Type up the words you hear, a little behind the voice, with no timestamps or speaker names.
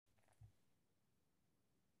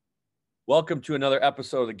Welcome to another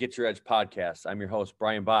episode of the Get Your Edge podcast. I'm your host,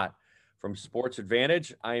 Brian Bott from Sports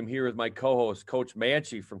Advantage. I am here with my co-host, Coach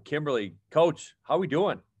Manchi from Kimberly. Coach, how are we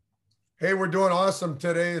doing? Hey, we're doing awesome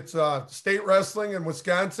today. It's state wrestling in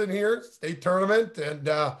Wisconsin here, state tournament. And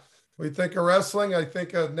we think of wrestling, I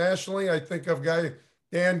think of nationally, I think of guy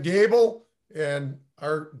Dan Gable. And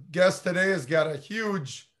our guest today has got a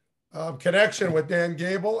huge connection with Dan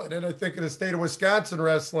Gable. And then I think of the state of Wisconsin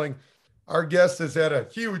wrestling. Our guest has had a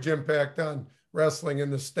huge impact on wrestling in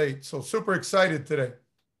the state. So super excited today.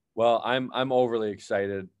 Well, I'm overly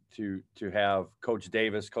excited to have Coach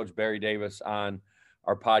Barry Davis on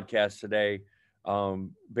our podcast today.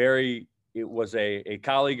 Barry, it was a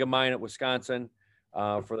colleague of mine at Wisconsin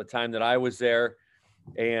for the time that I was there.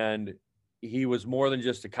 And he was more than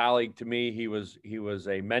just a colleague to me. He was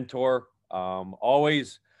a mentor,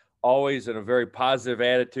 always in a very positive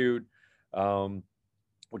attitude.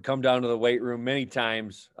 Would come down to the weight room many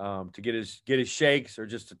times to get his shakes or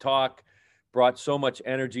just to talk. Brought so much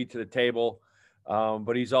energy to the table,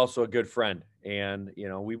 but he's also a good friend. And you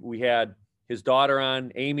know, we had his daughter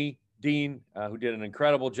on, Amy Dean, who did an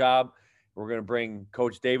incredible job. We're going to bring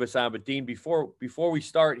Coach Davis on, but Dean, before we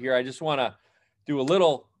start here, I just want to do a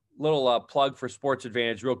little plug for Sports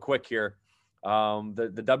Advantage real quick here.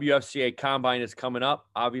 The WFCA Combine is coming up,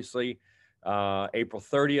 obviously. April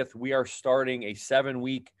 30th, we are starting a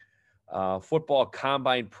 7-week football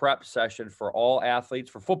combine prep session for all athletes,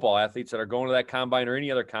 for football athletes that are going to that combine or any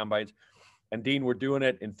other combines. And Dean, we're doing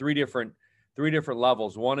it in three different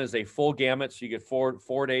levels. One is a full gamut, so you get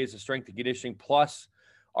four days of strength and conditioning plus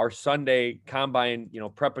our Sunday combine,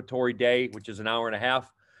 preparatory day, which is an hour and a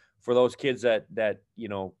half for those kids that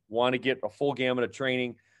want to get a full gamut of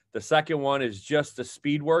training. The second one is just the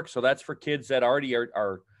speed work, so that's for kids that already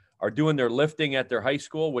are doing their lifting at their high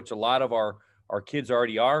school, which a lot of our kids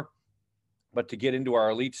already are, but to get into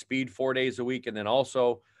our elite speed 4 days a week. And then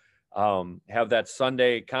also have that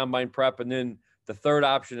Sunday combine prep. And then the third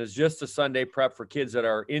option is just a Sunday prep for kids that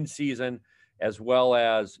are in season, as well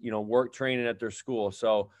as, work training at their school.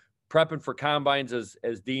 So prepping for combines,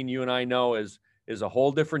 as Dean, you and I know, is a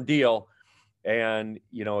whole different deal. And,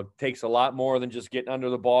 it takes a lot more than just getting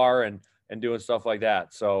under the bar and doing stuff like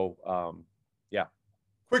that. So, yeah.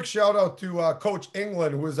 Quick shout out to Coach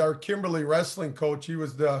England, who is our Kimberly wrestling coach. He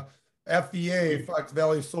was the FVA, Fox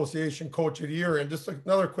Valley Association Coach of the Year. And just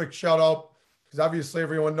another quick shout out, because obviously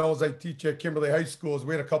everyone knows I teach at Kimberly High Schools.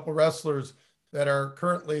 We had a couple wrestlers that are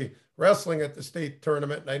currently wrestling at the state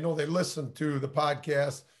tournament, and I know they listen to the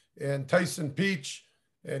podcast. And Tyson Peach,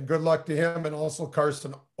 and good luck to him, and also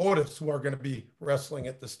Carson Otis, who are going to be wrestling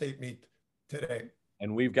at the state meet today.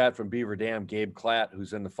 And we've got from Beaver Dam, Gabe Klatt,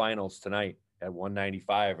 who's in the finals tonight at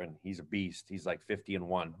 195, and he's a beast. He's like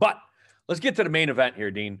 50-1. But let's get to the main event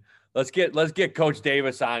here, Dean. Let's get Coach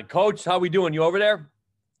Davis on. Coach, how we doing? You over there?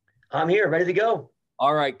 I'm here, ready to go.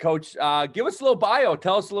 All right, Coach. Give us a little bio.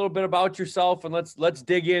 Tell us a little bit about yourself, and let's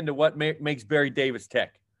dig into what makes Barry Davis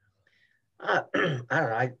tick. I don't know.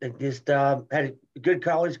 I just had a good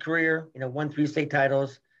college career. Won 3 state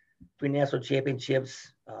titles, 3 national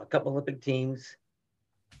championships, a couple Olympic teams,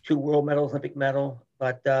 2 world medals, Olympic medal.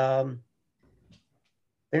 But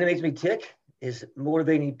thing that makes me tick is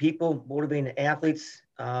motivating people, motivating athletes,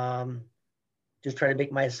 just trying to make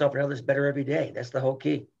myself and others better every day. That's the whole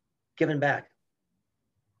key, giving back.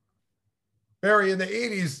 Barry, in the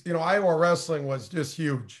 80s, Iowa wrestling was just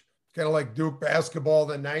huge, kind of like Duke basketball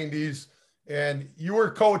in the 90s. And you were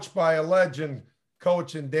coached by a legend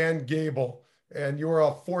coach in Dan Gable, and you were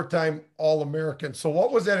a 4-time All-American. So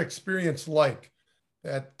what was that experience like,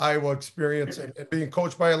 that Iowa experience, and being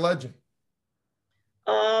coached by a legend?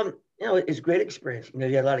 It's a great experience. You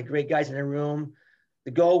had a lot of great guys in the room.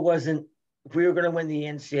 The goal wasn't if we were going to win the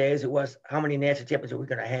NCAAs, it was how many national champions are we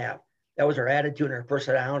going to have. That was our attitude and our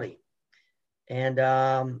personality. And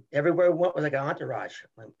everywhere we went was like an entourage.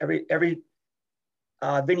 Every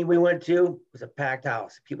venue we went to was a packed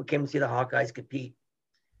house. People came to see the Hawkeyes compete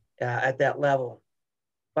at that level.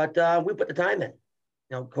 But we put the time in.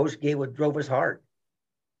 Coach Gatewood drove us hard.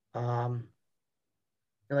 And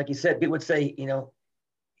like you said, people would say,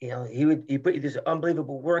 he'd put you these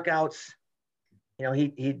unbelievable workouts.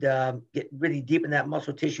 He'd get really deep in that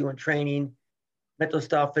muscle tissue and training, mental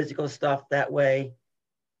stuff, physical stuff that way.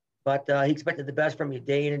 But he expected the best from you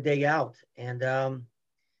day in and day out. And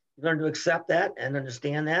you learn to accept that and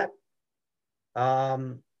understand that.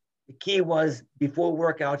 The key was before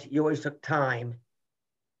workouts, you always took time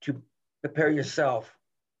to prepare yourself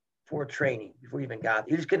for training before you even got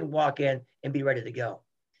there. You just couldn't walk in and be ready to go.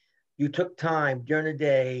 You took time during the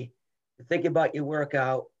day to think about your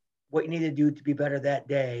workout, what you need to do to be better that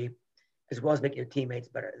day, as well as making your teammates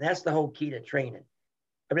better. And that's the whole key to training.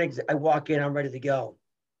 I walk in, I'm ready to go.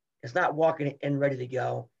 It's not walking in ready to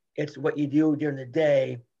go. It's what you do during the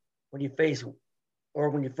day when you face, or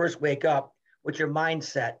when you first wake up, what's your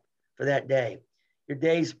mindset for that day. Your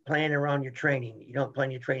day's planning around your training. You don't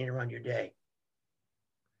plan your training around your day.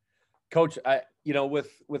 Coach,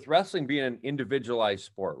 with wrestling being an individualized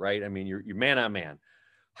sport, right? I mean, you're man on man.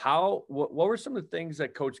 What were some of the things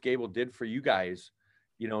that Coach Gable did for you guys,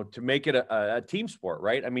 to make it a team sport,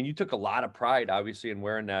 right? I mean, you took a lot of pride, obviously, in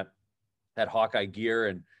wearing that Hawkeye gear,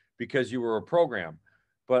 and because you were a program.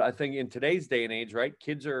 But I think in today's day and age, right,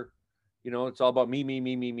 kids are, it's all about me, me,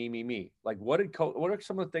 me, me, me, me, me. Like, what are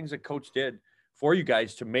some of the things that Coach did for you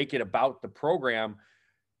guys to make it about the program,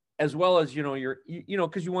 as well as,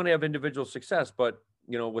 because you want to have individual success, but,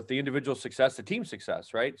 with the individual success, the team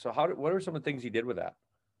success, right? So what are some of the things he did with that?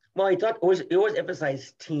 Well, he always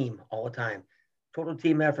emphasized team all the time, total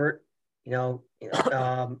team effort,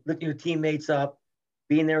 lifting your teammates up,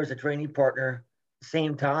 being there as a training partner, at the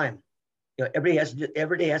same time. Every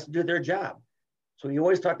day has to do their job. So he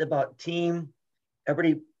always talked about team,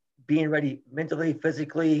 everybody being ready mentally,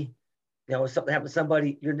 physically. If something happens to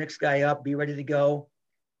somebody, your next guy up, be ready to go.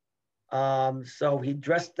 So he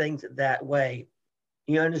dressed things that way.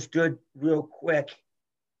 He understood real quick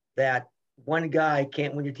that one guy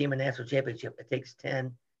can't win your team a national championship. It takes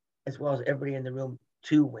 10, as well as everybody in the room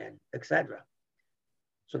to win, etc.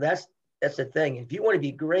 So that's the thing. If you want to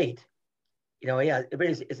be great,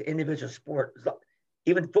 it's an individual sport.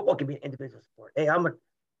 Even football can be an individual sport. Hey,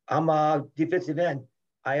 I'm a defensive end.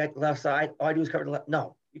 I at the left side. All I do is cover the left.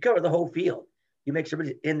 No, you cover the whole field. You make sure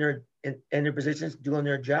everybody's in their positions, doing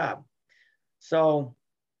their job. So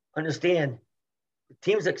understand,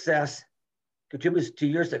 team success contributes to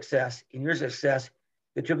your success, and your success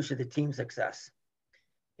contributes to the team's success.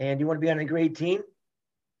 And you want to be on a great team?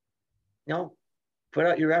 Put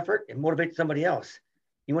out your effort and motivate somebody else.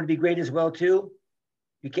 You want to be great as well too?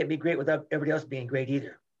 You can't be great without everybody else being great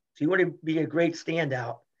either. So you want to be a great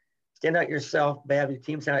standout. Stand out yourself, but have your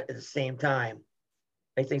team stand out at the same time.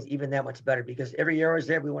 Make things even that much better, because every year I was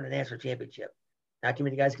there, we won a national championship. Not too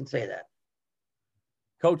many guys can say that.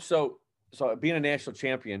 Coach, so being a national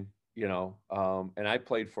champion, and I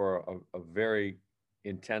played for a very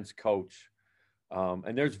intense coach.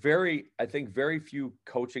 And there's I think very few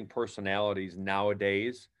coaching personalities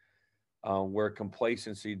nowadays where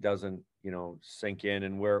complacency doesn't, sink in,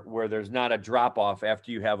 and where there's not a drop off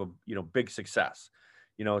after you have a, big success.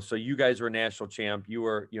 So you guys were a national champ. You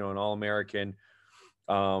were, an All-American.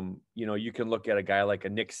 You can look at a guy like a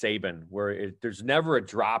Nick Saban, where there's never a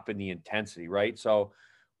drop in the intensity, right? So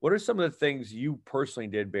what are some of the things you personally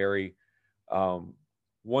did, Barry,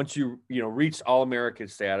 once you reached All-American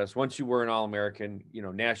status, once you were an All-American,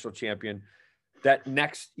 national champion, that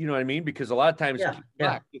next, you know what I mean? Because a lot of times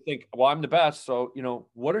you think, well, I'm the best. So,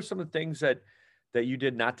 what are some of the things that you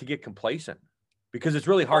did not to get complacent? Because it's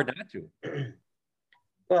really hard not to.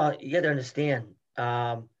 Well, you got to understand,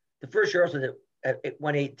 the first year I was at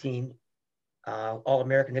 118,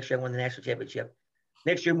 All-American. Next year I won the national championship.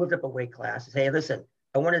 Next year I moved up a weight class. I say, hey, listen,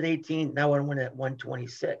 I won at 18, now I won at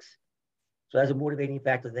 126. So that's a motivating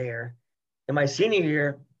factor there. In my senior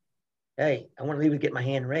year, hey, I want to leave and get my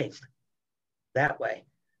hand raised that way.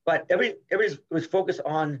 But everybody was focused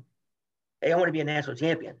on, hey, I want to be a national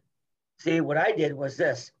champion. See, what I did was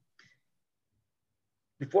this.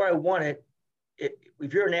 Before I won it,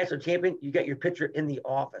 if you're a national champion, you got your picture in the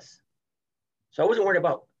office. So I wasn't worried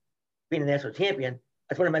about being a national champion.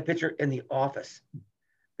 I just wanted my picture in the office.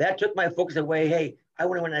 That took my focus away. Hey, I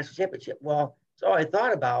want to win a national championship. Well, that's all I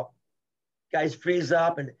thought about. Guys freeze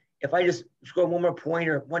up, and if I just score one more point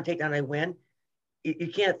or one takedown, I win. You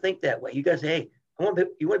can't think that way. You guys say, hey, you want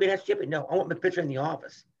to be a national champion? No, I want my picture in the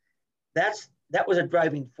office. That was a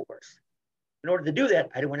driving force. In order to do that,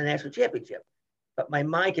 I didn't win a national championship. But my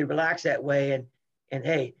mind can relax that way and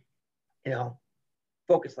hey,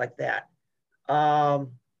 focus like that. But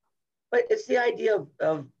it's the idea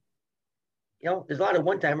of there's a lot of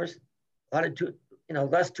one-timers, a lot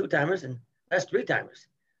of less two-timers and less three-timers.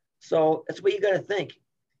 So that's what you got to think.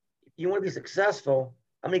 If you want to be successful,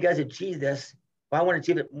 how many guys achieve this? Well, I want to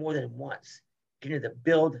achieve it more than once. You need to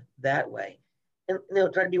build that way. And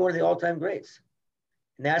try to be one of the all-time greats.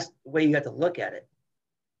 And that's the way you have to look at it.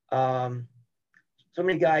 So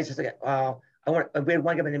many guys just like, we had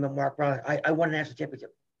one guy by the name of Mark Brown. I won a national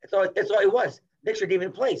championship. That's all it was. Next year didn't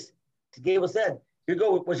even place. As Gable said, your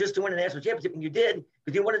goal was just to win a national championship, and you did,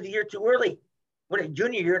 because you won it the year too early. Won it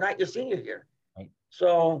junior year, not your senior year. Right.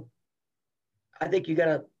 So I think you got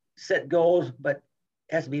to set goals, but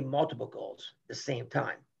it has to be multiple goals at the same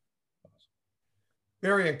time.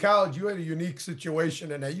 Barry, in college, you had a unique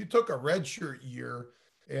situation and you took a redshirt year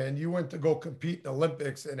and you went to go compete in the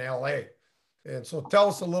Olympics in LA. And so tell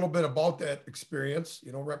us a little bit about that experience,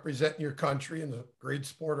 you know, representing your country in the great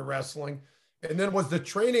sport of wrestling. And then was the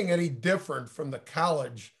training any different from the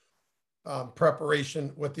college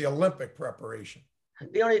preparation with the Olympic preparation?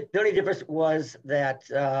 The only difference was that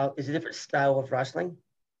it's a different style of wrestling.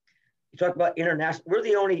 You talk about international. We're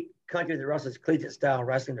the only country that wrestles collegiate style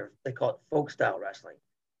wrestling, or they call it folk style wrestling.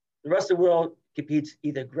 The rest of the world competes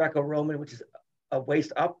either Greco-Roman, which is a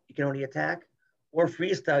waist up, you can only attack, or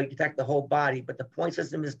freestyle, you can attack the whole body, but the point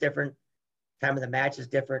system is different, time of the match is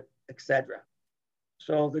different, etc.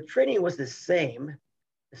 So the training was the same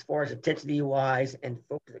as far as intensity-wise and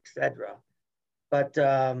focus, etc. But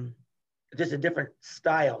just a different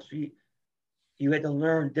style. So you had to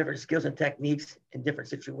learn different skills and techniques in different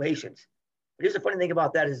situations. But here's the funny thing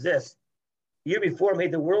about that is this. The year before, I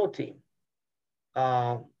made the world team.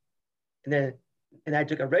 And I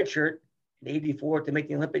took a red shirt in 84 to make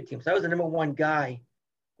the Olympic team. So I was the #1 guy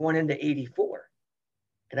going into 84.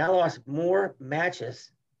 And I lost more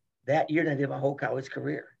matches that year than I did my whole college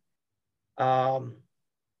career. So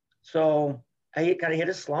I kind of hit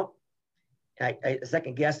a slump. I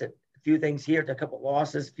second guessed it. A few things here, a couple of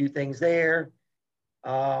losses, a few things there.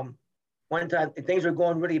 One time things were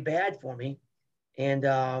going really bad for me. And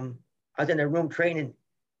I was in a room training.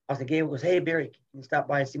 Austin Gable goes, "Hey, Barry, can you stop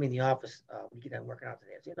by and see me in the office when you get done working out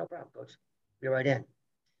today?" I said, "No problem, coach. Be right in."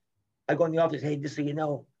 I go in the office, "Hey, just so you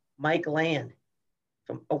know, Mike Land,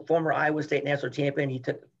 from a former Iowa State national champion, he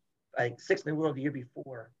took, I think, 6th in the world the year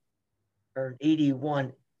before, or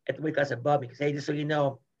 81 at the weight class above me. Because, hey, just so you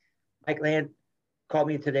know, Mike Land called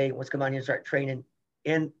me today, wants to come on here and start training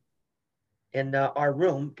in our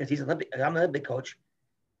room because I'm an Olympic coach.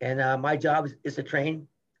 And my job is to train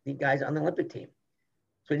the guys on the Olympic team.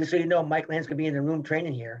 So just so you know, Mike Land's going to be in the room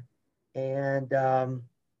training here. And,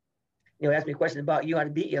 asked me a question about you, how to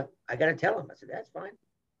beat you. I got to tell him." I said, "That's fine.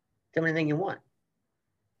 Tell me anything you want."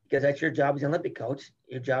 Because that's your job as an Olympic coach.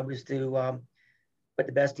 Your job is to put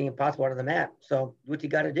the best team possible out on the mat. So do what you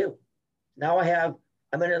got to do. Now I'm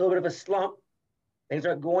in a little bit of a slump. Things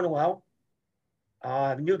aren't going well.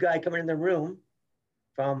 A new guy coming in the room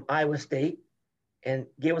from Iowa State and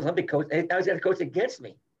Gabe was Olympic coach. I was going to coach against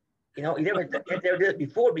me. He never did it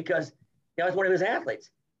before because I was one of his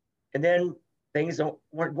athletes. And then things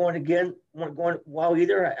weren't going well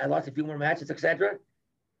either. I lost a few more matches, etc.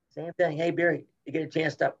 Same thing. "Hey, Barry, you get a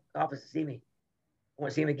chance to stop office to see me." I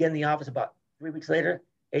want to see him again in the office about 3 weeks later.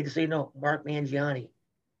 "Hey, just so you know, Mark Mangiani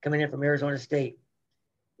coming in from Arizona State.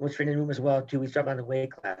 Wants training room as well, too. He's dropping on the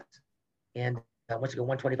weight class. And wants to go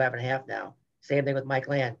 125.5 now. Same thing with Mike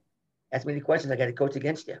Land. Ask me any questions, I got to coach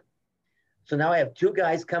against you." So now I have 2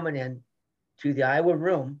 guys coming in to the Iowa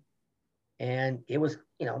room. And it was,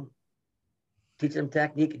 teaching them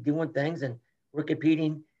technique, doing things. And we're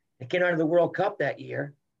competing. I came out of the World Cup that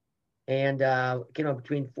year. And came out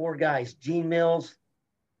between 4 guys. Gene Mills,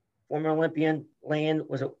 former Olympian. Land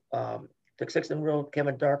was took 6th in the world.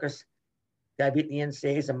 Kevin Darkus, guy beat the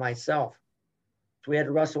NCAAs, and myself. So we had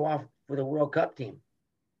to wrestle off for the World Cup team.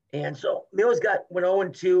 And so Mills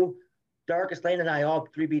went 0-2. Darkus, Land, and I all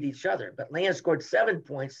 3 beat each other. But Land scored 7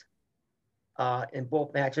 points in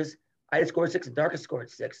both matches. I had scored 6 and Darkus scored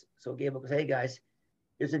 6. So Gable goes, "Hey, guys,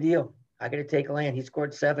 here's the deal. I got to take Land. He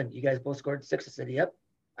scored 7. You guys both scored 6. I said, "Yep,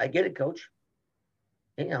 I get it, coach."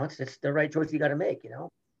 And, it's the right choice you got to make,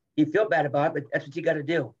 You feel bad about it, but that's what you got to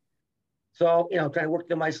do. So, trying to work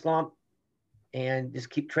through my slump and just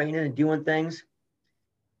keep training and doing things.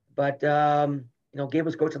 But, Gabe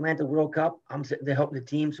was coaching Atlanta World Cup. I'm sitting there helping the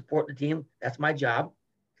team, support the team. That's my job.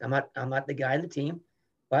 I'm not the guy in the team,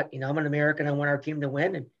 but, I'm an American. I want our team to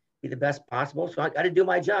win and be the best possible. So I got to do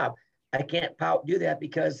my job. I can't do that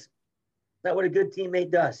because that's not what a good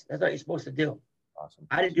teammate does. That's what you're supposed to do. Awesome.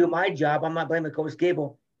 I didn't do my job. I'm not blaming Coach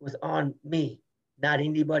Gable. It was on me, not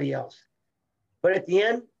anybody else. But at the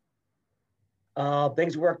end,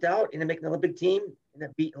 things worked out. Ended up making the Olympic team. Ended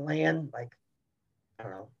up beating Land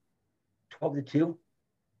 12-2,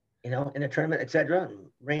 in a tournament, etc.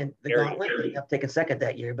 And ran the gauntlet. Ended up taking 2nd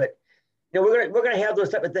that year. But we're gonna have those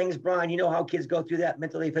type of things, Brian. You know how kids go through that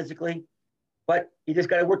mentally, physically. But you just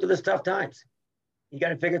got to work through those tough times. You got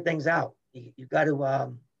to figure things out. You got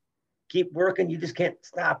to keep working. You just can't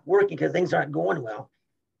stop working because things aren't going well.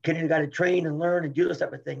 You got to train and learn and do those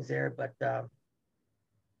type of things there. But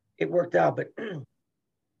it worked out. But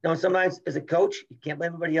sometimes as a coach, you can't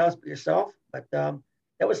blame everybody else but yourself. But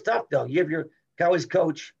that was tough, though. You have your college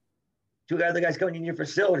coach, 2 other guys coming in your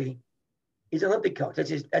facility. He's an Olympic coach.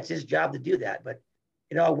 That's his job to do that. But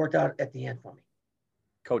it all worked out at the end for me.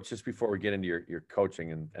 Coach, just before we get into your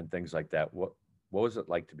coaching and things like that, what was it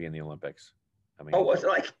like to be in the Olympics? I mean, Oh, what's it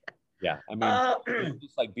like? yeah, I mean, it's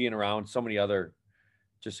just like being around so many other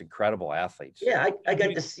just incredible athletes. Yeah, I got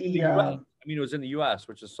to in see. the US. I mean, it was in the U.S.,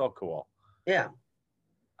 which is so cool. Yeah,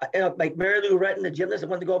 like Mary Lou Retton, the gymnast that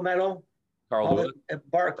won the gold medal. Carl Lewis.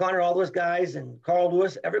 Bart Connor, all those guys, and Carl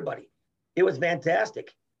Lewis, everybody. It was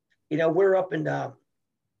fantastic. We're up in on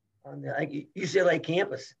the UCLA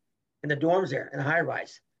campus in the dorms there in the high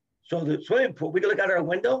rise. So the swimming pool, we could look out our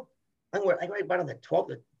window. I'm right about on the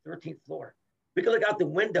 12th or 13th floor. We could look out the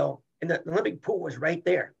window, and the Olympic pool was right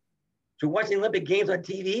there. So watching the Olympic Games on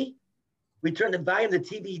TV, we turned the volume of the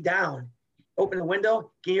TV down, open the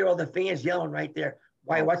window, can hear all the fans yelling right there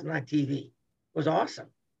while you're watching it on TV. It was awesome.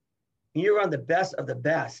 And you're on the best of the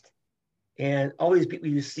best. And all these people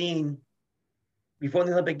you've seen before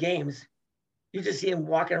the Olympic Games, you just see them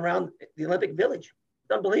walking around the Olympic Village.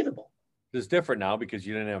 It's unbelievable. It's different now because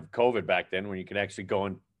you didn't have COVID back then when you could actually go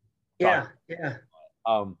and talk. Yeah.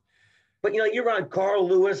 But you're around Carl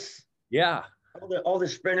Lewis. Yeah. All the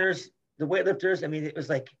sprinters, the weightlifters. I mean, it was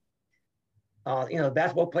like,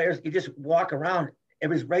 basketball players. You just walk around. It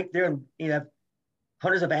was right there, and you have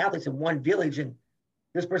hundreds of athletes in one village, and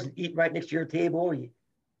this person eating right next to your table.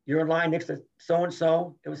 You're in line next to so and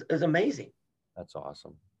so. It was amazing. That's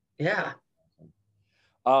awesome. Yeah.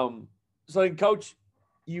 So Coach,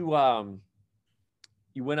 you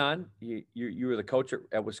went on. You were the coach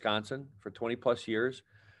at Wisconsin for 20 plus years.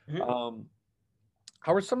 Mm-hmm.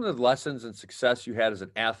 How were some of the lessons and success you had as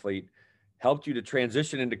an athlete helped you to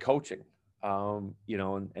transition into coaching?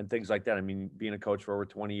 And things like that. I mean, being a coach for over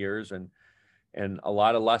 20 years and a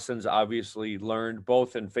lot of lessons obviously learned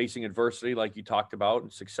both in facing adversity, like you talked about,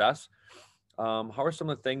 and success. How are some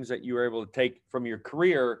of the things that you were able to take from your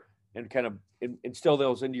career and kind of instill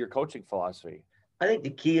those into your coaching philosophy? I think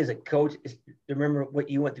the key as a coach is to remember what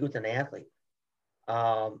you went through as an athlete.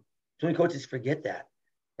 So many coaches forget that.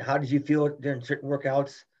 Now, how did you feel during certain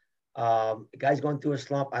workouts? The guy's going through a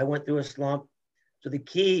slump. I went through a slump. So the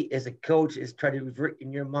key as a coach is try to revert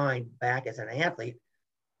in your mind back as an athlete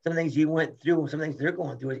some things you went through, some things they're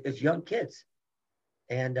going through as young kids.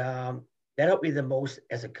 And that helped me the most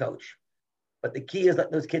as a coach. But the key is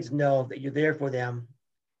let those kids know that you're there for them.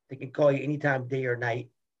 They can call you anytime, day or night.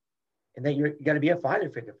 And then you got to be a father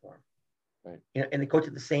figure for them. Right. And the coach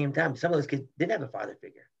at the same time. Some of those kids didn't have a father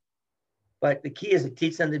figure. But the key is to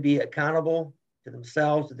teach them to be accountable to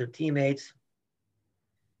themselves, to their teammates,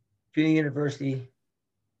 to the university,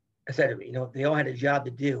 etc. They all had a job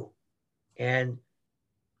to do. And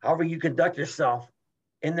however you conduct yourself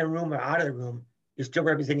in the room or out of the room, you're still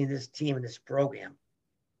representing this team and this program.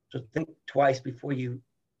 So think twice before you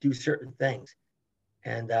do certain things.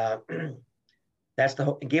 And that's the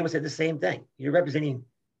whole, and Gabe said the same thing. You're representing,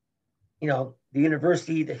 the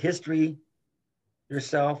university, the history,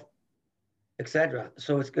 yourself, etc.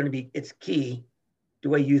 So it's key the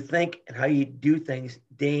way you think and how you do things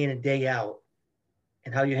day in and day out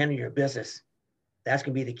and how you handle your business. That's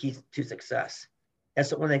going to be the key to success.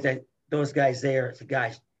 That's one thing that those guys there, it's the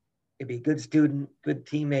guys, it'd be a good student, good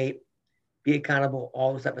teammate, be accountable,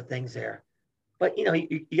 all those type of things there. But, you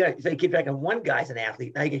got to keep track of one guy's an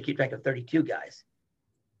athlete. Now you got to keep track of 32 guys.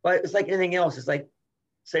 But it's like anything else. It's like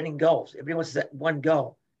setting goals. Everybody wants to set one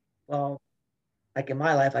goal. Well, like in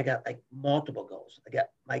my life, I got like multiple goals. I got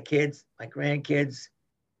my kids, my grandkids.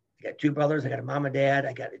 I got 2 brothers. I got a mom and dad.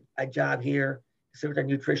 I got a job here, service and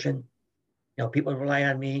nutrition. People rely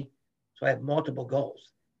on me. So I have multiple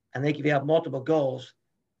goals. I think if you have multiple goals,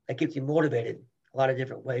 that keeps you motivated a lot of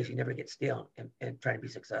different ways. You never get stale and trying to be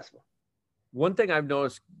successful. One thing I've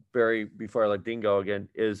noticed, Barry, before I let Dean go again,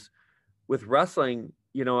 is with wrestling,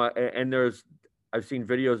 and I've seen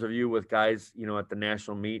videos of you with guys, at the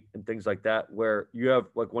national meet and things like that, where you have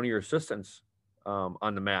like one of your assistants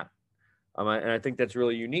on the mat. And I think that's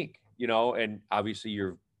really unique, and obviously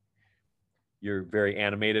you're very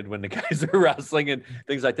animated when the guys are wrestling and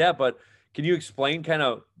things like that. But can you explain kind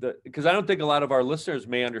of because I don't think a lot of our listeners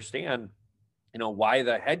may understand, why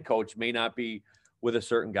the head coach may not be with a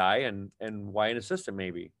certain guy and why an assistant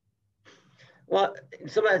maybe. Well,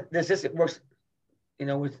 some of the assistant works,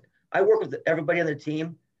 I work with everybody on the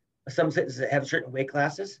team. Some assistants that have certain weight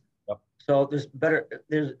classes. Yep. So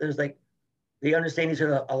there's like, they understand each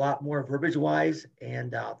other a lot more verbiage wise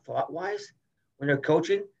and thought wise when they're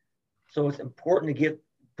coaching. So it's important to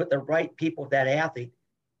put the right people with that athlete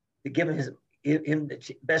to give him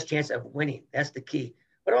the best chance of winning. That's the key.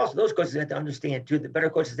 But also those coaches have to understand too, the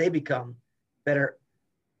better coaches they become, better,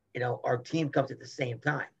 our team comes at the same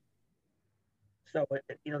time. So,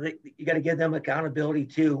 you got to give them accountability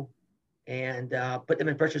too and put them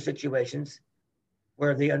in pressure situations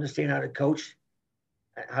where they understand how to coach,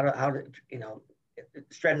 how to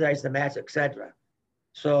strategize the match, etc.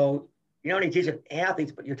 So you're not only teaching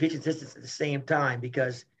athletes, but you're teaching assistants at the same time,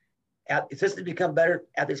 because assistants become better,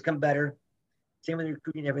 athletes come better. Same with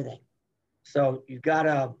recruiting, everything. So you've got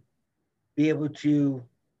to be able to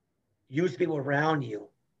use people around you,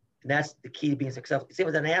 and that's the key to being successful. Same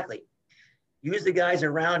with an athlete. Use the guys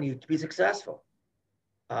around you to be successful.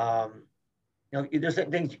 There's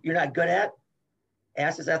certain things you're not good at.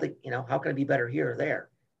 Ask this athlete, how can I be better here or there?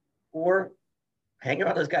 Or hang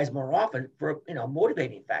around those guys more often for a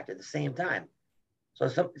motivating factor at the same time. So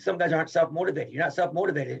some guys aren't self-motivated. You're not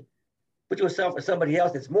self-motivated. Put yourself with somebody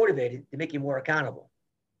else that's motivated to make you more accountable.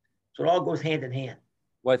 So it all goes hand in hand.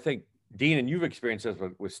 Well, I think, Dean, and you've experienced this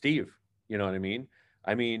with Steve, you know what I mean?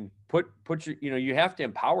 I mean, put your, you have to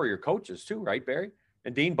empower your coaches too, right, Barry?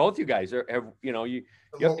 And Dean, both you guys you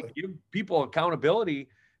have to give people accountability,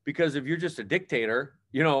 because if you're just a dictator,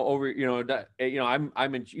 I'm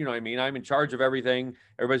in charge of everything.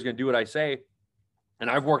 Everybody's going to do what I say. And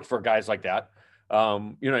I've worked for guys like that.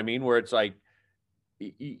 Where it's like,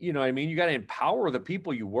 you got to empower the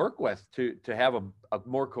people you work with to have a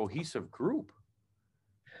more cohesive group.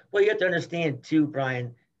 Well, you have to understand too,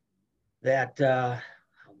 Brian, that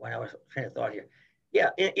when I was trying to thought here,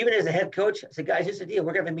 even as a head coach, I said, guys, here's the deal.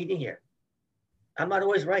 We're going to have a meeting here. I'm not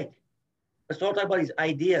always right. Let's all talk about these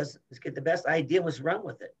ideas. Let's get the best idea and let's run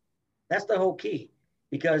with it. That's the whole key,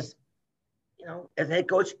 because, as a head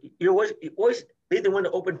coach, you always be the one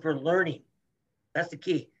to open for learning. That's the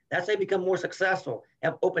key. That's how you become more successful.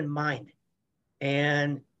 Have open mind.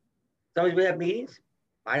 And sometimes we have meetings.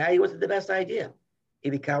 My idea wasn't the best idea.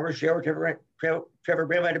 Maybe Cowher, Trevor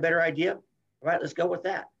Bram had a better idea. All right, let's go with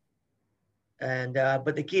that. And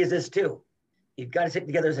but the key is this too. You've got to sit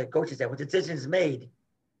together as a coach. When the decision is made,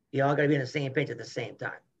 you all got to be on the same page at the same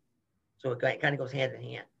time. So it kind of goes hand in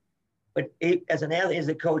hand. But as an athlete, as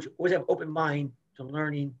a coach, always have open mind to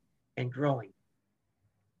learning and growing.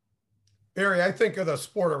 Barry, I think of the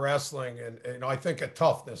sport of wrestling, and I think of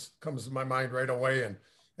toughness comes to my mind right away. And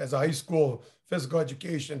as a high school physical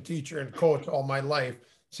education teacher and coach all my life,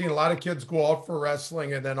 seen a lot of kids go out for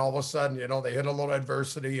wrestling, and then all of a sudden, they hit a little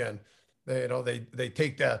adversity, and they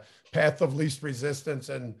take the path of least resistance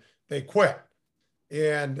and they quit.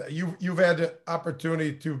 And you've had the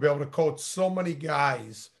opportunity to be able to coach so many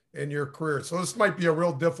guys in your career. So this might be a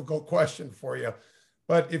real difficult question for you,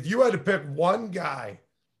 but if you had to pick one guy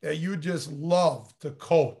that you just love to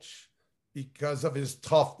coach because of his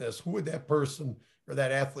toughness, who would that person or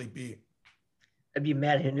that athlete be? It'd be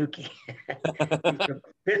Matt Hanuki. From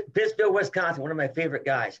Pittsfield, Wisconsin, one of my favorite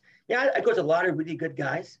guys. Yeah, I coach a lot of really good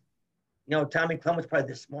guys. Tommy Clem was probably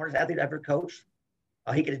the smartest athlete I ever coached.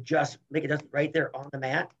 He could make it right there on the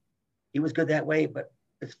mat. He was good that way. But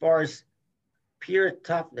as far as pure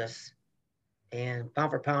toughness and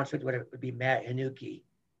pound for pound, it would be Matt Hanuki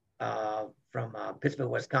from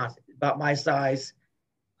Pittsfield, Wisconsin. About my size,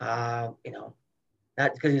 not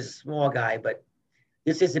because he's a small guy, but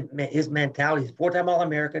this is his mentality. He's a 4-time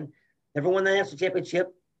All-American, never won the national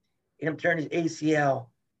championship. He ended up turning his ACL,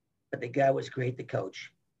 but the guy was great to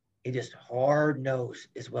coach. He just hard-nosed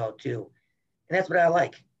as well, too. And that's what I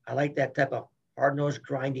like. I like that type of hard-nosed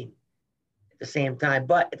grinding at the same time.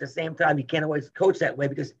 But at the same time, you can't always coach that way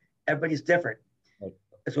because everybody's different. Right.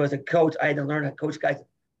 So as a coach, I had to learn how to coach guys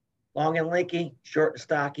long and lanky, short and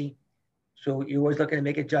stocky. So you're always looking to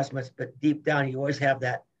make adjustments, but deep down, you always have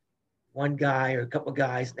that one guy or a couple of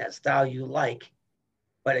guys, that style you like.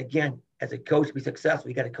 But again, as a coach to be successful,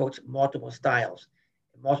 you got to coach multiple styles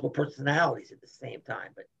and multiple personalities at the same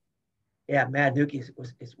time. But yeah, Matt Hanuki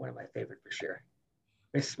is one of my favorite for sure.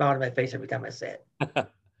 Makes a smile on my face every time I say it.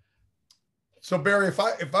 So Barry, if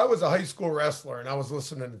I was a high school wrestler and I was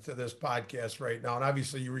listening to this podcast right now, and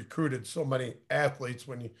obviously you recruited so many athletes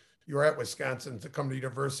when you were at Wisconsin to come to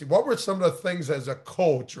university, what were some of the things as a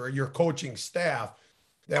coach or your coaching staff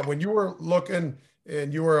that when you were looking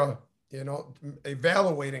and you were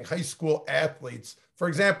evaluating high school athletes, for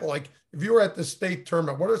example, like if you were at the state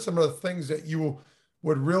tournament, what are some of the things that you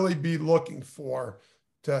would really be looking for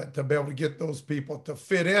to be able to get those people to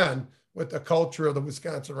fit in with the culture of the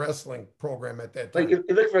Wisconsin wrestling program at that time? You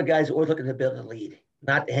look for guys who are looking to build a lead,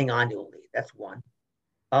 not to hang on to a lead. That's one.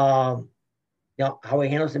 How he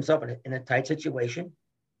handles himself in a tight situation,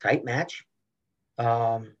 tight match.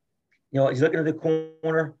 He's looking at the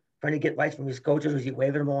corner, trying to get advice from his coaches. Was he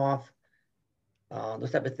waving them off? Those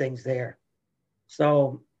type of things there.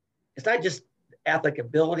 So it's not just athletic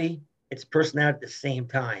ability, it's personality at the same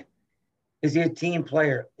time. Is he a team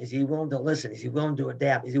player? Is he willing to listen? Is he willing to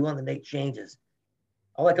adapt? Is he willing to make changes?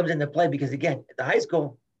 All that comes into play because, again, at the high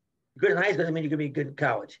school, Good in high school doesn't mean you're going to be good in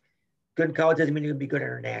college. Good in college doesn't mean you're going to be good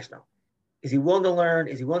international. Is he willing to learn?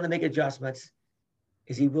 Is he willing to make adjustments?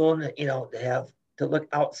 Is he willing to, to look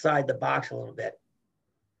outside the box a little bit?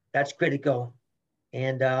 That's critical.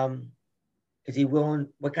 And is he willing,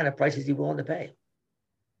 what kind of price is he willing to pay?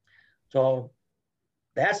 So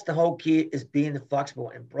that's the whole key, is being flexible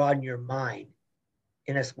and broaden your mind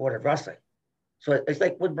in a sport of wrestling. So it's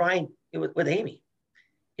like with Brian, with Amy,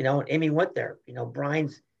 Amy went there,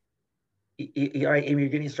 Brian's, all right, Amy, you're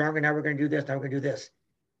getting stronger. Now we're going to do this. Now we're going to do this.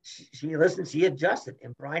 She listened, she adjusted,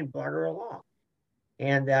 and Brian brought her along.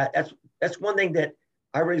 And that's one thing that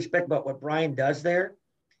I really respect about what Brian does there.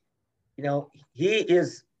 He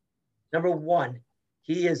is, number one,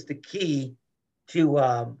 he is the key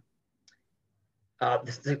to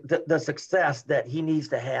the success that he needs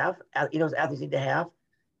to have, athletes need to have,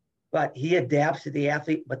 but he adapts to the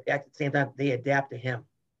athlete, but at the same time, they adapt to him.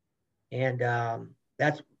 And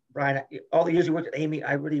that's Brian. All the years you worked with Amy,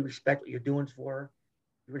 I really respect what you're doing for her.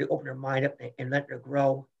 You really open her mind up and let her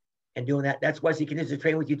grow and doing that. That's why she continues to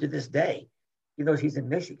train with you to this day, even though she's in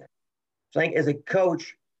Michigan. So I think as a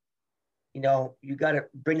coach, you got to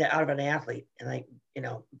bring that out of an athlete. And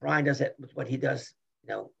Brian does it with what he does,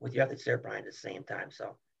 with your athletes there, Brian, at the same time.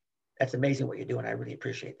 So that's amazing what you're doing. I really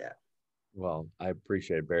appreciate that. Well, I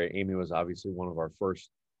appreciate it, Barry. Amy was obviously one of our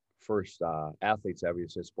first athletes,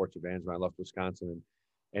 obviously, at Sports Advantage when I left Wisconsin.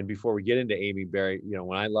 And before we get into Amy, Barry,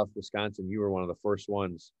 when I left Wisconsin, you were one of the first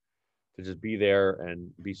ones to just be there and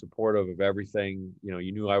be supportive of everything.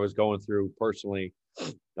 You knew I was going through personally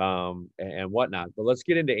and whatnot. But let's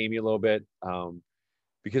get into Amy a little bit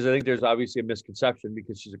because I think there's obviously a misconception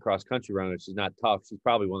because she's a cross-country runner. She's not tough. She's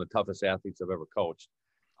probably one of the toughest athletes I've ever coached.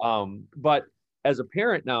 But as a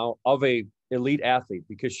parent now of a elite athlete,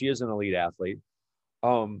 because she is an elite athlete,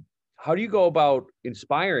 how do you go about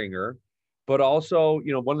inspiring her? But also,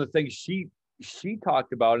 one of the things she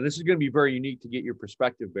talked about, and this is going to be very unique to get your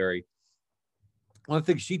perspective, Barry. One of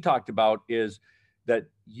the things she talked about is that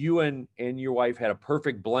you and your wife had a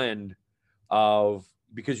perfect blend of,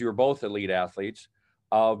 because you were both elite athletes,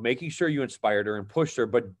 of making sure you inspired her and pushed her,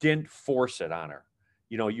 but didn't force it on her.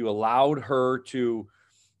 You allowed her to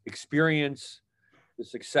experience the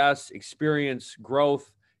success, experience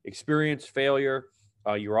growth, experience failure.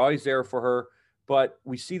 You were always there for her. But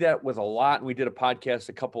we see that with a lot. And we did a podcast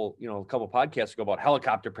a couple podcasts ago about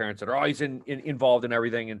helicopter parents that are always involved in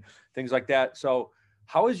everything and things like that. So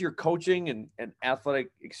how has your coaching and athletic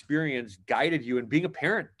experience guided you in being a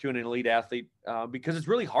parent to an elite athlete? Because it's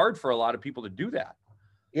really hard for a lot of people to do that.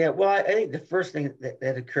 Yeah, well, I think the first thing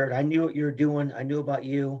that occurred, I knew what you were doing. I knew about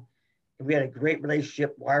you. We had a great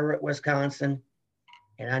relationship while we were at Wisconsin.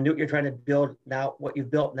 And I knew what you're trying to build now, what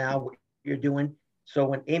you've built now, what you're doing. So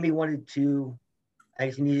when Amy wanted to, I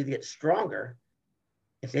just needed to get stronger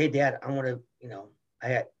and say, hey, Dad, I want to, I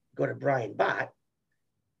had to go to Brian Bott.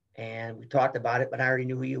 And we talked about it, but I already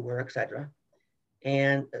knew who you were, et cetera.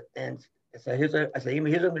 And so I said, Amy,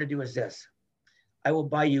 here's what I'm going to do is this. I will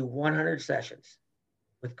buy you 100 sessions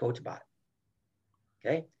with Coach Bott.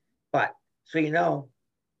 Okay? But so I'm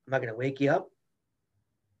not going to wake you up.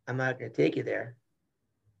 I'm not going to take you there.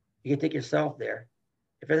 You can take yourself there.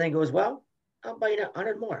 If everything goes well, I'll buy you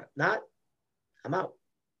 100 more. If not, I'm out.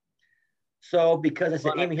 So because I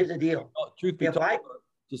said, Amy, here's the deal. Truth be told,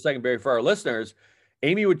 just a second, Barry, for our listeners,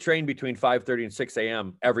 Amy would train between 5:30 and 6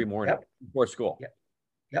 a.m. every morning before school.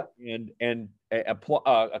 Yep. And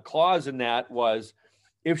a clause in that was,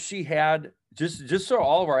 if she had, just so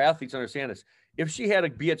all of our athletes understand this, if she had to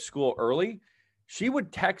be at school early, she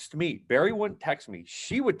would text me. Barry wouldn't text me.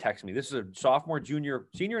 She would text me. This is a sophomore, junior,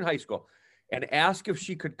 senior in high school, and ask if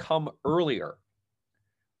she could come earlier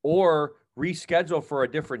or reschedule for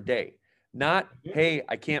a different day. Not, hey,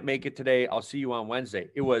 I can't make it today. I'll see you on Wednesday.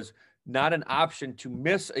 It was not an option to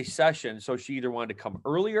miss a session. So she either wanted to come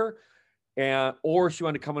earlier or she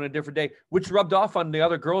wanted to come on a different day, which rubbed off on the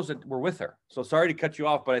other girls that were with her. So sorry to cut you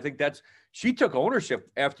off, but I think she took ownership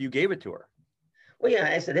after you gave it to her. Well, yeah,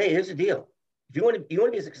 I said, hey, here's the deal. If you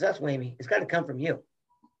want to be successful, Amy, it's got to come from you.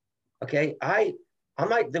 Okay. I'm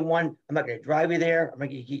not the one, I'm not going to drive you there. I'm not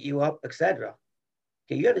going to get you up, etc.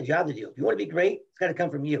 Okay. You have a job to do. If you want to be great, it's got to come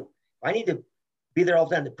from you. If I need to be there all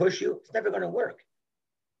the time to push you, it's never going to work.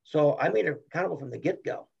 So I made her accountable from the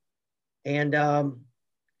get-go. And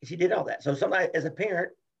she did all that. So sometimes as a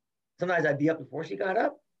parent, sometimes I'd be up before she got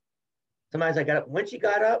up. Sometimes I got up when she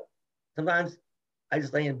got up. Sometimes I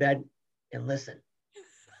just lay in bed and listen.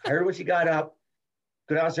 I heard when she got up,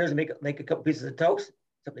 go downstairs and make a couple pieces of toast,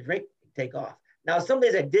 something to drink, take off. Now, some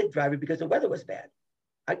days I did drive her because the weather was bad.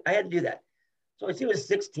 I had to do that. So when she was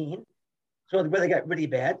 16, so the weather got really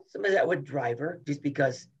bad. Some days I would drive her just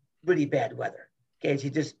because really bad weather. Okay, she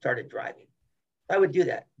just started driving. I would do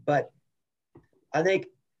that, but I think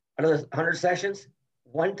out of those 100 sessions,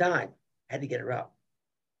 one time I had to get her up.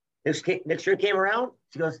 Next year came around.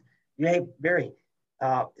 She goes, "Yeah, hey, Barry,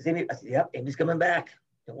 is Amy?" I said, "Yep, Amy's coming back.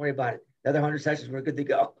 Don't worry about it. Another 100 sessions, we're good to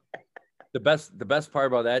go." The best part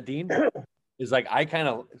about that, Dean, is like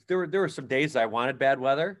there were some days I wanted bad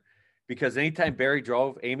weather, because anytime Barry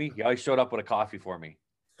drove, Amy, he always showed up with a coffee for me.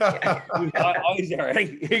 He was always there.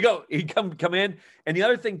 Hey, here you go. He'd come in. And the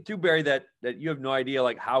other thing too, Barry, that you have no idea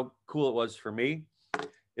like how cool it was for me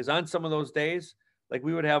is on some of those days, like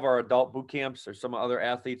we would have our adult boot camps or some other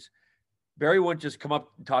athletes. Barry wouldn't just come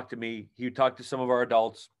up and talk to me. He would talk to some of our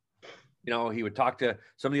adults. You know, he would talk to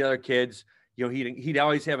some of the other kids. You know, he'd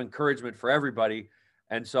always have encouragement for everybody.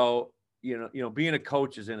 And so, you know, being a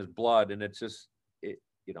coach is in his blood, and it's just, yeah.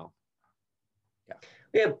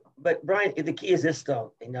 Yeah, but Brian, the key is this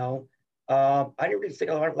though, you know, I didn't really stick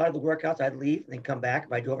a lot of the workouts. I'd leave and then come back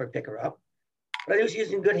if I drove her to pick her up. But I was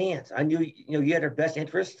using good hands. I knew, you know, you had her best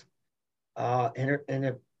interest and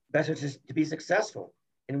her best interest to be successful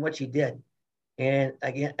in what she did. And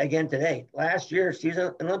again today, last year, she was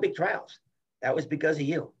in Olympic trials. That was because of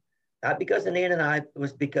you. Not because of Nan and I, it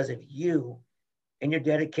was because of you and your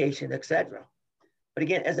dedication, etc. But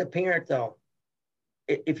again, as a parent though,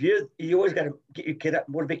 if you always got to get your kid up,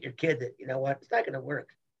 motivate your kid that, you know what, it's not going to work.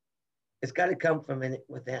 It's got to come from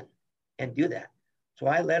within and do that. So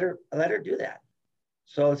I let her do that.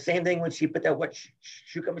 So same thing when she put that, what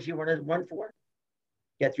shoe company she wanted to run for.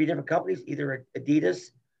 You had 3 different companies, either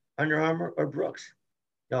Adidas, Under Armour, or Brooks.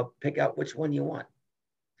 You know, pick out which one you want.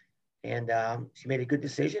 And she made a good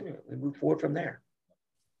decision. And we moved forward from there.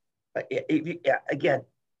 But again,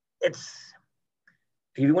 if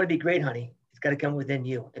you want to be great, honey, it's got to come within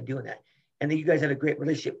you and doing that. And then you guys have a great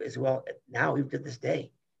relationship as well. Now, even to this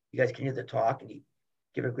day, you guys continue to talk and you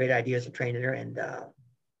give her great ideas and training her. And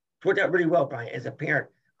it's worked out really well, Brian. As a parent,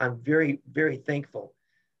 I'm very, very thankful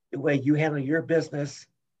the way you handle your business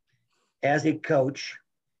as a coach.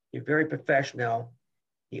 You're very professional.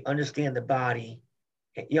 You understand the body.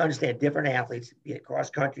 You understand different athletes, be it cross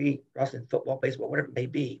country, wrestling, football, baseball, whatever it may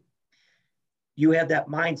be. You have that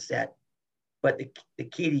mindset. But the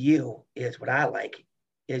key to you is what I like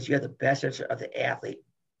is you have the best interest of the athlete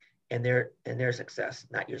and their success,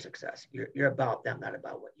 not your success. You're about them, not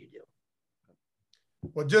about what you do.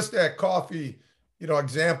 Well, just that coffee, you know,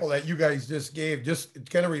 example that you guys just gave, just it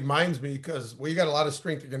kind of reminds me, because we got a lot of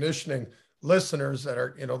strength and conditioning listeners that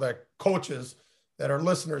are, you know, that coaches that are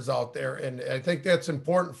listeners out there. And I think that's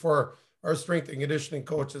important for our strength and conditioning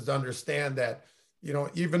coaches to understand that, you know,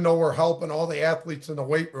 even though we're helping all the athletes in the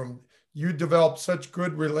weight room, you develop such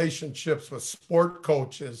good relationships with sport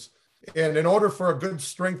coaches. And in order for a good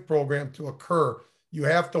strength program to occur, you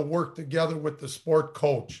have to work together with the sport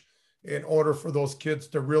coach in order for those kids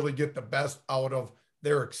to really get the best out of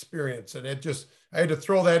their experience. And I had to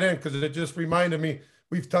throw that in because it just reminded me,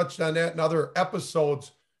 we've touched on that in other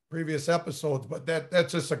episodes, previous episodes, but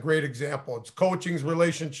that's just a great example. It's coaching's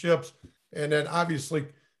relationships. And then obviously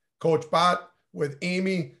Coach Bott with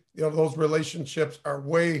Amy, you know, those relationships are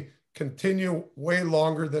continue way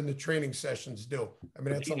longer than the training sessions do. I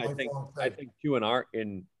mean, that's a lifelong thing. I think too,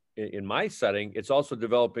 in my setting, it's also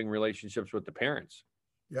developing relationships with the parents.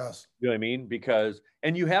 Yes. You know what I mean? Because,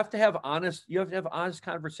 and you have to have honest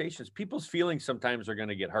conversations. People's feelings sometimes are going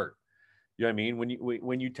to get hurt. You know what I mean?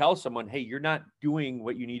 When you tell someone, hey, you're not doing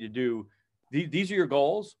what you need to do. These are your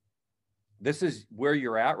goals. This is where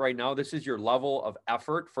you're at right now. This is your level of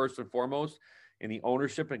effort, first and foremost, and the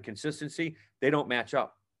ownership and consistency. They don't match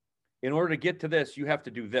up. In order to get to this, you have to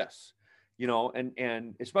do this, you know,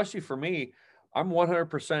 and especially for me, I'm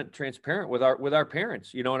 100% transparent with our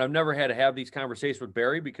parents, you know, and I've never had to have these conversations with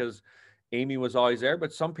Barry because Amy was always there.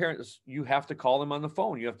 But some parents, you have to call them on the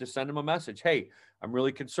phone. You have to send them a message. Hey, I'm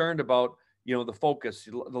really concerned about, you know, the focus,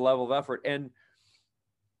 the level of effort. And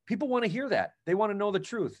people want to hear that. They want to know the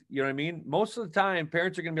truth. You know what I mean? Most of the time,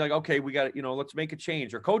 parents are going to be like, okay, we got to, you know, let's make a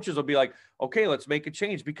change. Or coaches will be like, okay, let's make a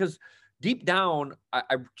change. Because deep down,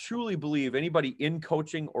 I truly believe anybody in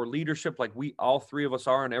coaching or leadership, like we, all 3 of us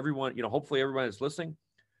are, and everyone, you know, hopefully everyone is listening,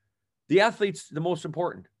 the athlete's the most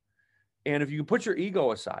important. And if you can put your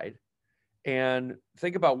ego aside and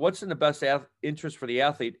think about what's in the best interest for the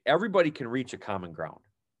athlete, everybody can reach a common ground.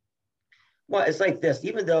 Well, it's like this,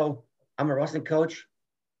 even though I'm a wrestling coach,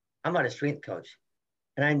 I'm not a strength coach.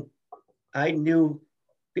 And I knew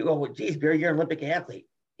people, well, geez, Barry, you're an Olympic athlete.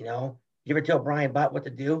 You know, you ever tell Brian Bott what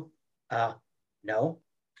to do? No,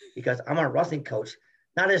 because I'm a wrestling coach,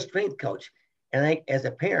 not a strength coach. And I, as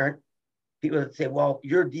a parent, people would say, well,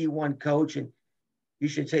 you're D1 coach and you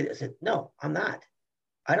should say this. I said, no, I'm not.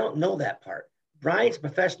 I don't know that part. Brian's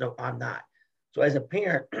professional. I'm not. So as a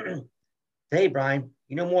parent, hey, Brian,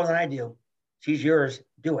 you know more than I do. She's yours.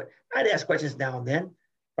 Do it. I'd ask questions now and then.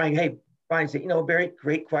 Brian, hey, Brian said, Barry,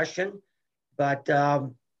 great question, but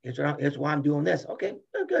here's why I'm doing this. Okay,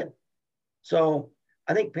 good. So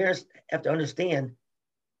I think parents have to understand,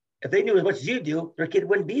 if they knew as much as you do, their kid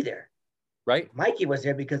wouldn't be there. Right. Mikey was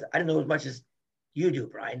there because I didn't know as much as you do,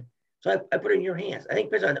 Brian. So I put it in your hands. I think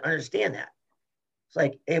parents understand that. It's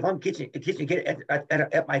like, hey, if I'm teaching a kid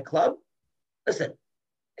at my club, listen,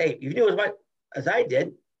 hey, if you knew as much as I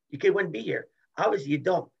did, your kid wouldn't be here. Obviously, you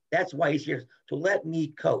don't. That's why he's here, to let me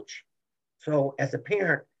coach. So as a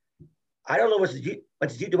parent, I don't know what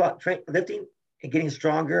you do about lifting and getting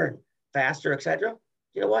stronger and faster, etc.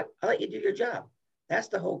 You know what? I'll let you do your job. That's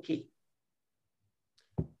the whole key.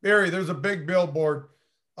 Barry, there's a big billboard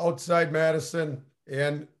outside Madison.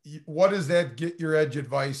 And what does that Get Your Edge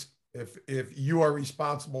advice if you are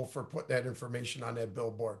responsible for putting that information on that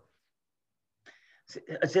billboard? Say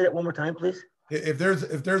that one more time, please. If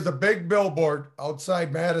there's a big billboard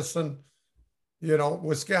outside Madison,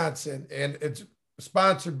 Wisconsin, and it's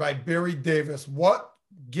sponsored by Barry Davis, what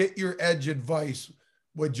Get Your Edge advice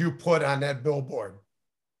would you put on that billboard?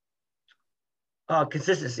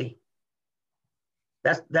 Consistency.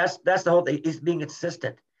 That's the whole thing, is being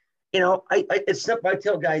consistent. It's simple. I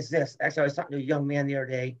tell guys this. Actually, I was talking to a young man the other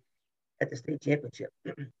day at the state championship,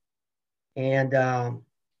 and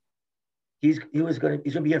he's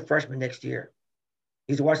gonna be a freshman next year.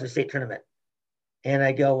 He's watching the state tournament, and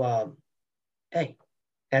I go, hey,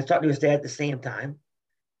 and I was talking to his dad at the same time,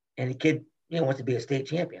 and the kid, wants to be a state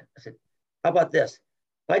champion. I said, how about this?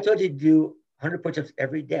 If I told you to do 100 push-ups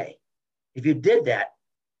every day, if you did that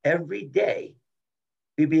every day,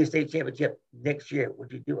 you'd be a state championship next year.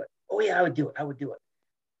 Would you do it? Oh yeah, I would do it. I would do it.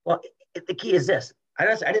 Well, the key is this. I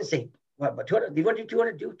didn't say, what, but 200, do you want to do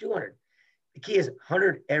 200? Do 200. The key is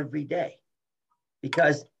 100 every day.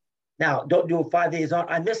 Because now, don't do it 5 days on.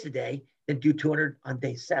 I missed a day, then do 200 on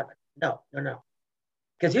day 7. No.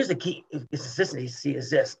 Because here's the key, consistency is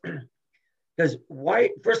this. Because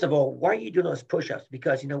first of all, why are you doing those push-ups?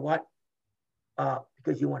 Because you know what?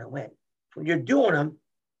 Because you want to win. When you're doing them,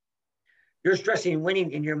 you're stressing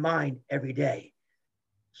winning in your mind every day.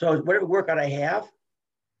 So whatever workout I have,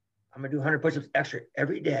 I'm going to do 100 push-ups extra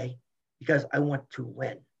every day because I want to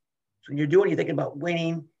win. So when you're thinking about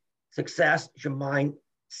winning, success, your mind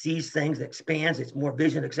sees things, expands, it's more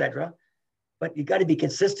vision, etc. But you got to be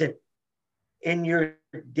consistent in your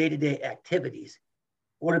day-to-day activities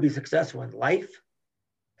in order to be successful in life,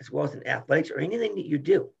 as well as in athletics or anything that you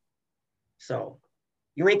do. So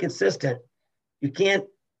you ain't consistent. You can't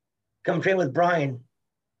come train with Brian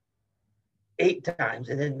 8 times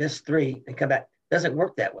and then miss 3 and come back. It doesn't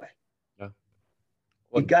work that way. Yeah.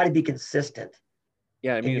 Well, you got to be consistent.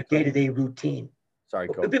 Yeah, I mean, in your day-to-day routine. Sorry,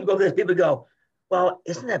 Coach. People go, well,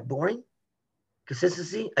 isn't that boring?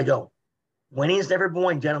 Consistency? I go, winning is never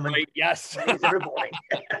boring, gentlemen. Right, yes. Winning is never boring.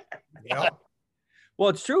 Yeah. Well,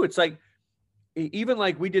 it's true. It's like, even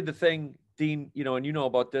like we did the thing, Dean, and you know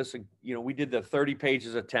about this, and, we did the 30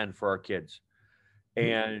 pages of 10 for our kids.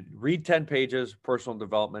 And read 10 pages, personal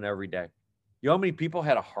development every day. You know how many people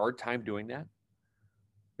had a hard time doing that?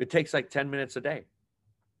 It takes like 10 minutes a day.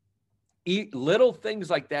 Little things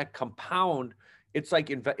like that compound. It's like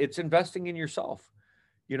it's investing in yourself.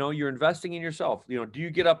 You're investing in yourself. Do you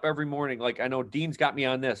get up every morning? Like, I know Dean's got me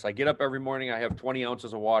on this. I get up every morning. I have 20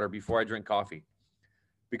 ounces of water before I drink coffee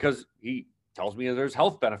because he tells me there's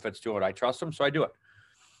health benefits to it. I trust him, so I do it.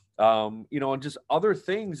 And just other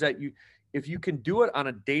things that if you can do it on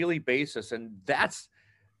a daily basis, and that's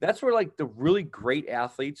where, like, the really great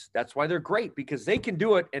athletes, that's why they're great, because they can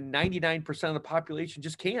do it and 99% of the population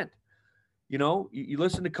just can't. You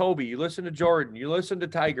listen to Kobe, you listen to Jordan, you listen to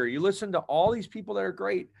Tiger, you listen to all these people that are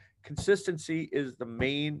great. Consistency is the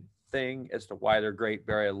main thing as to why they're great,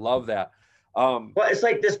 Barry. I love that. Well, it's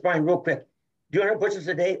like this, Brian, real quick. Do 100 push-ups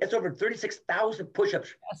a day? That's over 36,000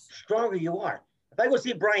 push-ups. Yes. The stronger you are. If I go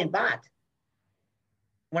see Brian Bott,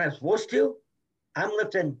 when I'm supposed to, I'm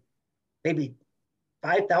lifting maybe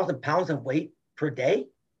 5,000 pounds of weight per day.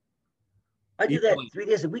 I do that 3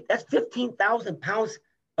 days a week. That's 15,000 pounds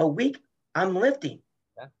a week I'm lifting.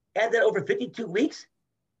 Yeah. Add that over 52 weeks.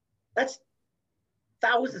 That's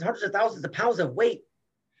thousands, hundreds of thousands of pounds of weight.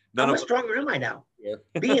 How much stronger am I now? Yeah.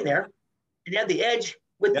 Being there and have the edge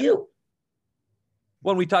with you.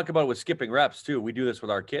 When we talk about it with skipping reps too, we do this with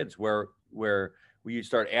our kids where we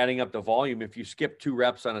start adding up the volume. If you skip 2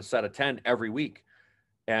 reps on a set of 10 every week,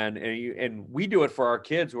 and we do it for our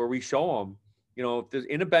kids where we show them, if there's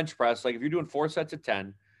in a bench press, like if you're doing 4 sets of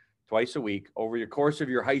 10, twice a week over your course of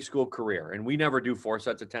your high school career. And we never do 4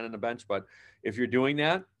 sets of 10 in the bench, but if you're doing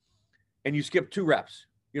that and you skip 2 reps,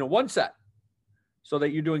 one set, so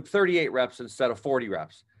that you're doing 38 reps instead of 40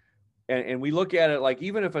 reps. And we look at it like,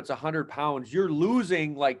 even if it's 100 pounds, you're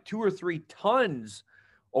losing like 2 or 3 tons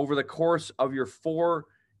over the course of your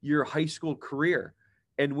 4-year high school career.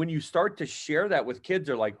 And when you start to share that with kids,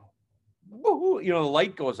 they're like, woo, the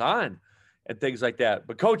light goes on and things like that.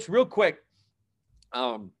 But Coach, real quick,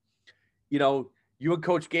 you and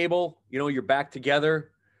Coach Gable, you're back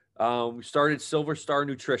together. We started Silver Star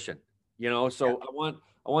Nutrition, so yeah.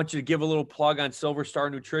 I want you to give a little plug on Silver Star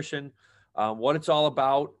Nutrition, what it's all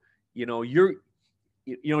about.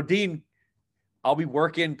 Dean, I'll be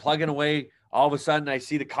working, plugging away. All of a sudden I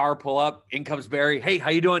see the car pull up, in comes Barry. Hey, how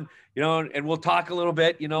you doing? And we'll talk a little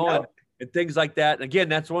bit, and things like that. And again,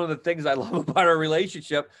 that's one of the things I love about our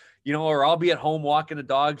relationship, or I'll be at home walking the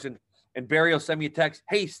dogs and Barry will send me a text.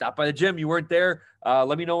 Hey, stop by the gym. You weren't there.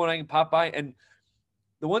 Let me know when I can pop by. And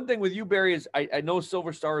the one thing with you, Barry, is I know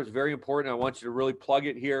Silver Star is very important. I want you to really plug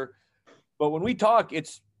it here. But when we talk,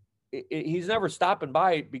 he's never stopping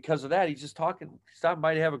by because of that. He's just stopping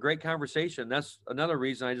by to have a great conversation. That's another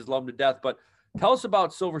reason I just love him to death. But tell us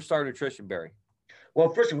about Silver Star Nutrition, Barry. Well,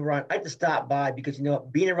 first of all, Ron, I have to stop by because,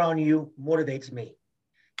 being around you motivates me,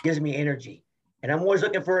 gives me energy. And I'm always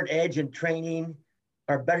looking for an edge in training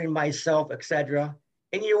or bettering myself, etc.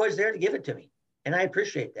 And you're always there to give it to me. And I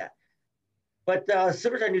appreciate that. But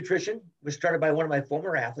Silver Star Nutrition was started by one of my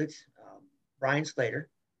former athletes, Brian Slater.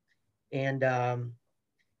 And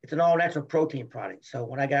it's an all-natural protein product. So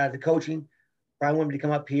when I got out of the coaching, Brian wanted me to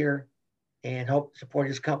come up here and help support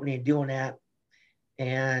his company in doing that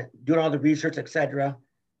and doing all the research, etc.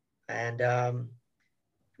 And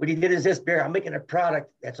what he did is this, Barry, I'm making a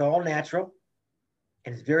product that's all natural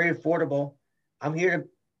and it's very affordable. I'm here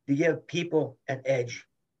to give people an edge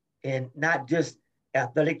in not just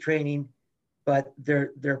athletic training, but their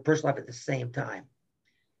personal life at the same time.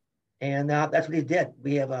 And that's what he did.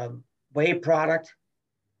 We have a whey product.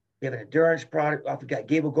 We have an endurance product. We've got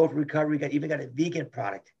Gable Go for Recovery. We even got a vegan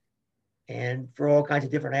product, and for all kinds of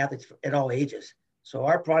different athletes at all ages. So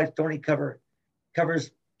our product only covers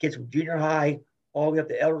kids from junior high all the way up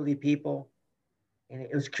to elderly people, and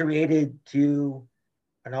it was created to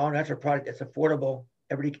an all-natural product that's affordable.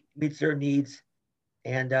 Everybody meets their needs,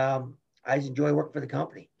 and I just enjoy working for the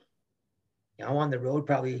company. I'm on the road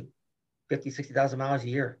probably 50, 60,000 miles a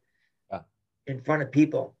year in front of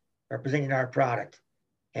people representing our product.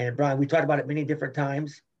 And Brian, we talked about it many different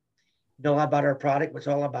times. Know a lot about our product, what it's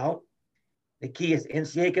all about. The key is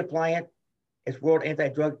NCAA compliant. It's World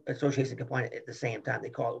Anti-Drug Association compliant at the same time.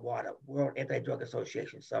 They call it WADA, World Anti-Drug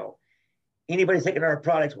Association. So anybody taking our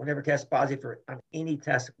products will never test positive on any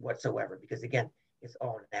test whatsoever, because again, it's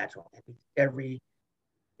all natural. Every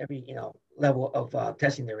level of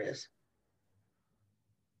testing there is.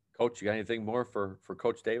 Coach, you got anything more for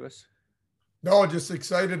Coach Davis? No, just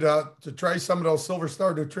excited to try some of those Silver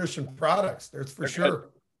Star Nutrition products. That's for sure. Good.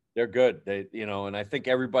 They're good. They, and I think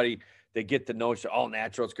everybody, they get the notion, all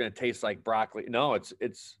natural, it's going to taste like broccoli. No, I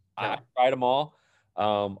tried them all.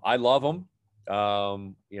 I love them.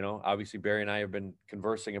 Obviously Barry and I have been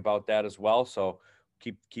conversing about that as well. So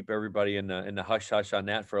keep everybody in the hush hush on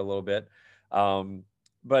that for a little bit.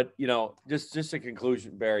 But just a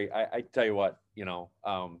conclusion, Barry, I tell you what,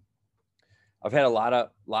 I've had a lot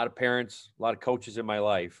of parents, a lot of coaches in my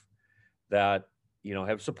life that,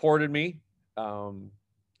 have supported me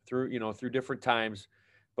through different times.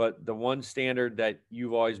 But the one standard that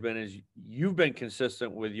you've always been is you've been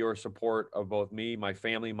consistent with your support of both me, my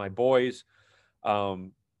family, my boys.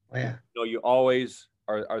 You always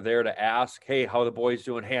are there to ask, hey, how are the boys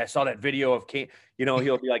doing? Hey, I saw that video of Cam.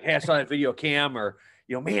 He'll be like, hey, I saw that video of Cam, or,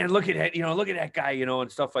 man, look at that, look at that guy,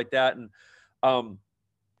 and stuff like that. And,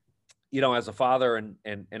 as a father and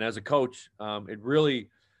as a coach, it really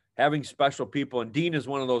having special people, and Dean is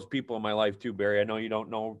one of those people in my life too, Barry. I know you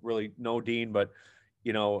don't really know Dean, but,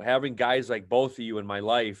 having guys like both of you in my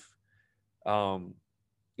life,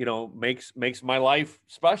 makes my life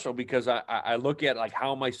special, because I look at like,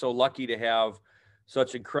 how am I so lucky to have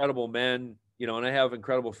such incredible men, and I have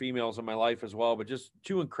incredible females in my life as well, but just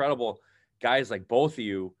two incredible guys like both of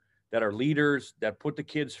you that are leaders, that put the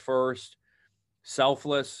kids first,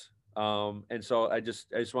 selfless. And so I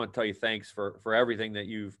just want to tell you thanks for everything that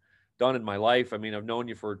you've done in my life. I mean, I've known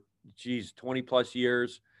you for 20 plus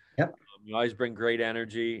years. Yep. You always bring great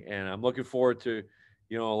energy, and I'm looking forward to,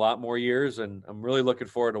 a lot more years. And I'm really looking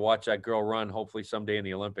forward to watch that girl run, hopefully someday in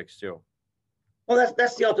the Olympics too. Well,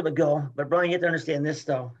 that's the ultimate goal. But Brian, you have to understand this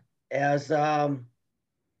though, as a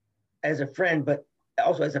friend, but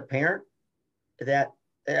also as a parent, that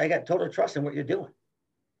I got total trust in what you're doing.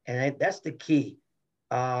 And that's the key.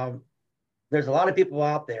 There's a lot of people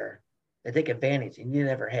out there that take advantage, and you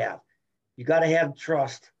never have. You got to have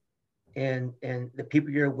trust in the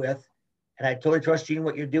people you're with. And I totally trust you in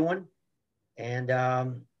what you're doing. And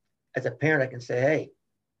as a parent, I can say, hey,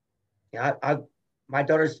 you know, my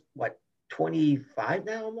daughter's what, 25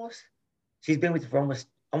 now almost? She's been with you for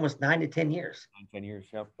almost 9 to 10 years. 10 years,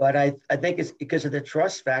 yeah. But I think it's because of the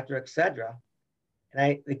trust factor, et cetera.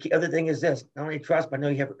 And the key other thing is this, not only trust, but I know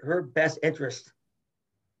you have her best interest.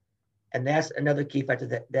 And that's another key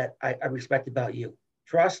factor that I respect about you.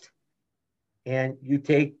 Trust, and you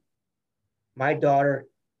take my daughter,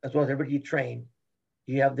 as well as everybody you train,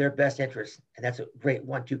 you have their best interest. And that's a great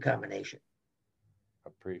 1-2 combination. I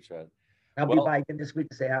appreciate it. I'll be by again this week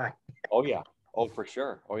to say hi. Oh, yeah. Oh, for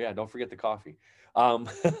sure. Oh, yeah. Don't forget the coffee.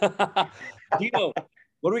 Dino,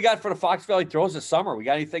 what do we got for the Fox Valley Throws this summer? We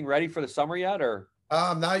got anything ready for the summer yet, or?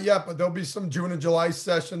 Not yet, but there'll be some June and July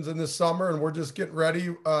sessions in the summer, and we're just getting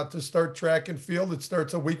ready to start track and field. It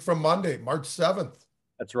starts a week from Monday, March 7th.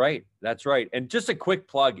 That's right. That's right. And just a quick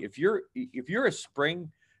plug, if you're a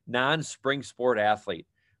non-spring sport athlete,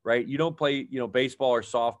 right? You don't play, baseball or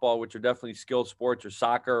softball, which are definitely skilled sports, or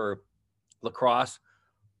soccer or lacrosse.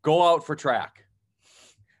 Go out for track.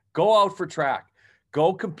 Go out for track.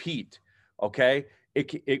 Go compete. Okay. It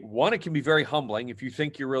can be very humbling if you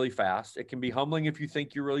think you're really fast. It can be humbling if you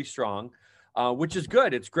think you're really strong, which is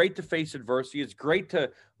good. It's great to face adversity. It's great to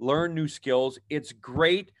learn new skills. It's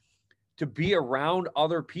great to be around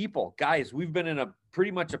other people. Guys, we've been in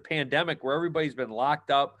pretty much a pandemic where everybody's been locked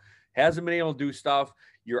up, hasn't been able to do stuff.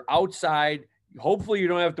 You're outside. Hopefully you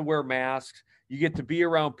don't have to wear masks. You get to be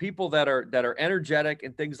around people that are energetic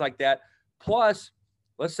and things like that. Plus,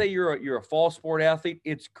 let's say you're a fall sport athlete.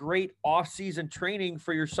 It's great off-season training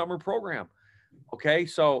for your summer program. Okay,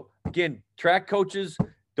 so again, track coaches,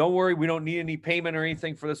 don't worry, we don't need any payment or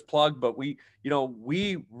anything for this plug, but we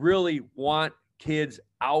really want kids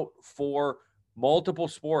out for multiple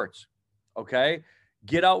sports. Okay,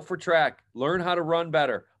 get out for track, learn how to run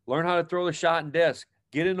better, learn how to throw the shot and disc,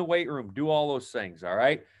 get in the weight room, do all those things. All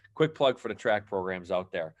right, quick plug for the track programs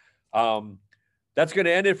out there. That's going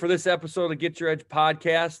to end it for this episode of Get Your Edge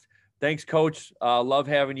podcast. Thanks, Coach. Love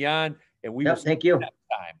having you on. And we will see thank you next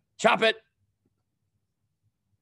time. Chop it.